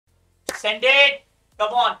Send it.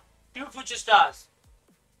 Come on. 2 future stars.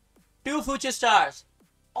 2 future stars.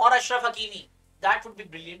 Or Ashraf Hakimi. That would be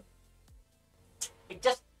brilliant. It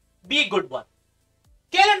just be a good one.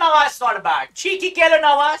 Keylor Navas not bad. Cheeky Keylor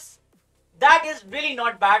Navas. That is really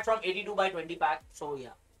not bad from 82 by 20 pack. So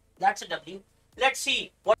yeah, that's a W. Let's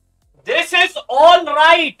see what. This is all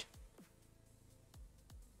right.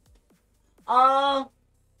 I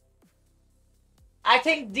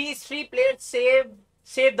think these 3 players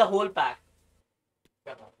save the whole pack.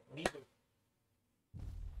 Come on, be good.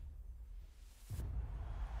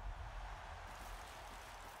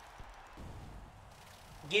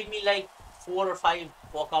 Give me like 4 or 5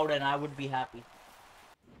 walkout and I would be happy.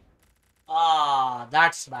 Ah,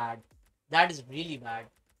 that's bad. That is really bad.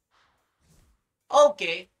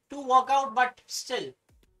 Okay, 2 walkout, but still.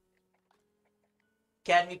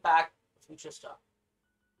 Can we pack future star?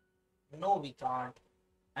 No, we can't.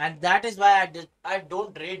 And that is why I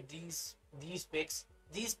don't rate these picks.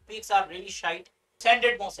 These picks are really shite. Send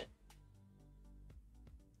it, Mohsen.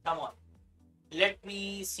 Come on. Let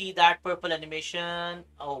me see that purple animation.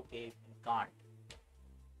 Okay, can't.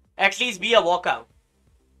 At least be a walkout.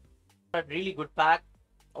 A really good pack.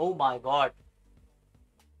 Oh my god.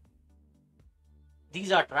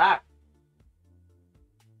 These are trapped.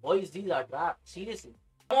 Boys, these are trapped. Seriously.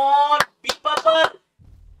 Come on, be purple.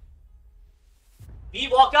 Be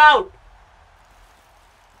walkout.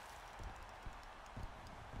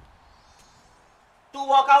 Two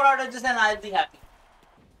walkout out of this and I'll be happy.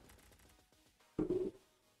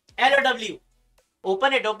 LOW.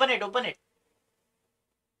 Open it, open it, open it.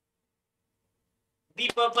 Be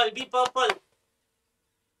purple, be purple.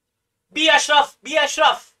 Be Ashraf, be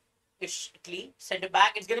Ashraf. It's clean. Send it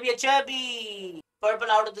back. It's gonna be a chubby. Purple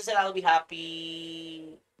out of this and I'll be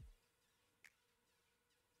happy.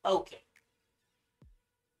 Okay.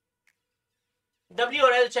 W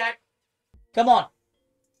or L chat. Come on.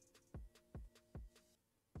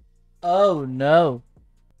 Oh no.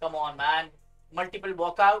 Come on, man. Multiple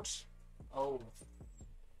walkouts. Oh.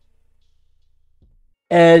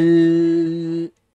 L.